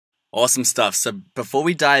Awesome stuff. So before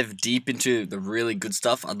we dive deep into the really good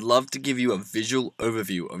stuff, I'd love to give you a visual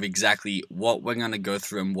overview of exactly what we're going to go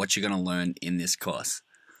through and what you're going to learn in this course.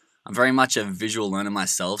 I'm very much a visual learner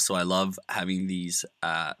myself, so I love having these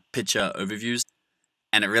picture overviews,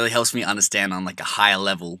 and it really helps me understand on like a higher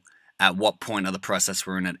level at what point of the process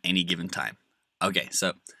we're in at any given time. Okay,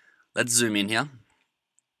 so let's zoom in here.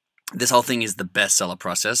 This whole thing is the bestseller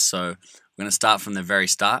process, so we're going to start from the very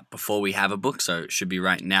start before we have a book, so it should be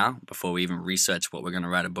right now before we even research what we're going to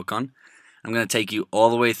write a book on. I'm going to take you all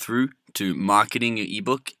the way through to marketing your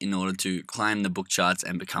ebook in order to climb the book charts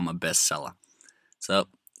and become a bestseller. So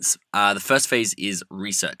the first phase is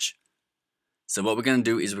research. So what we're going to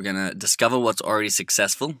do is we're going to discover what's already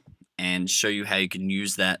successful and show you how you can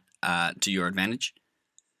use that to your advantage.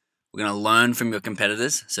 We're going to learn from your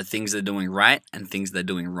competitors, so things they're doing right and things they're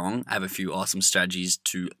doing wrong. I have a few awesome strategies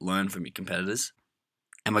to learn from your competitors.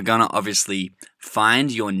 And we're going to obviously find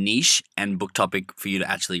your niche and book topic for you to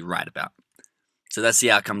actually write about. So that's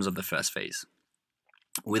the outcomes of the first phase.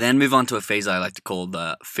 We then move on to a phase I like to call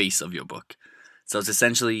the face of your book. So it's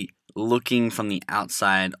essentially looking from the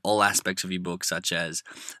outside all aspects of your book, such as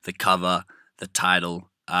the cover, the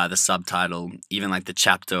title, the subtitle, even like the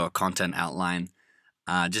chapter or content outline.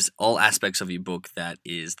 Just all aspects of your book that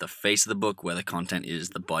is the face of the book, where the content is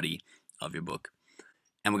the body of your book.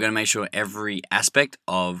 And we're going to make sure every aspect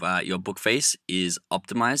of your book face is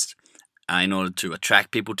optimized in order to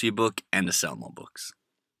attract people to your book and to sell more books.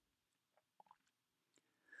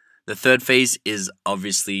 The third phase is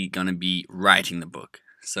obviously going to be writing the book.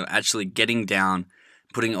 So actually getting down,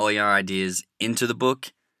 putting all your ideas into the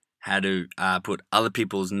book, how to put other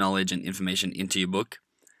people's knowledge and information into your book,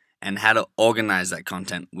 and how to organize that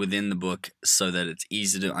content within the book so that it's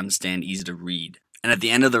easy to understand, easy to read. And at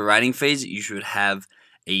the end of the writing phase, you should have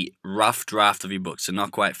a rough draft of your book. So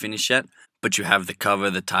not quite finished yet, but you have the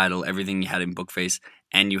cover, the title, everything you had in book phase,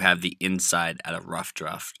 and you have the inside at a rough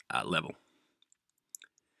draft level.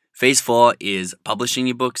 Phase 4 is publishing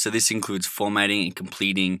your book. So this includes formatting and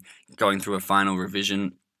completing, going through a final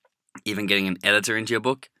revision, even getting an editor into your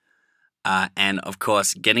book. And of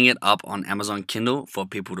course, getting it up on Amazon Kindle for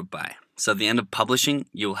people to buy. So at the end of publishing,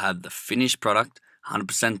 you'll have the finished product,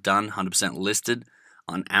 100% done, 100% listed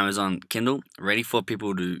on Amazon Kindle, ready for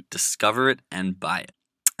people to discover it and buy it.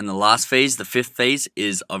 And the last phase, the fifth phase,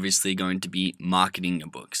 is obviously going to be marketing your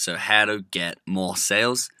book. So how to get more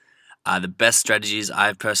sales. The best strategies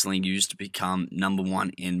I've personally used to become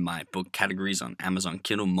 #1 in my book categories on Amazon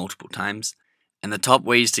Kindle multiple times. And the top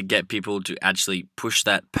ways to get people to actually push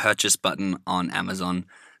that purchase button on Amazon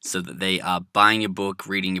so that they are buying your book,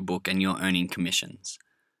 reading your book, and you're earning commissions.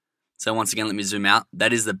 So once again, let me zoom out.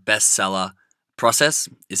 That is the bestseller process.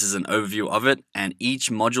 This is an overview of it. And each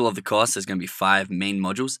module of the course, there's going to be 5 main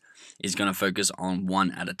modules, is going to focus on one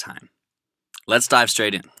at a time. Let's dive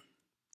straight in.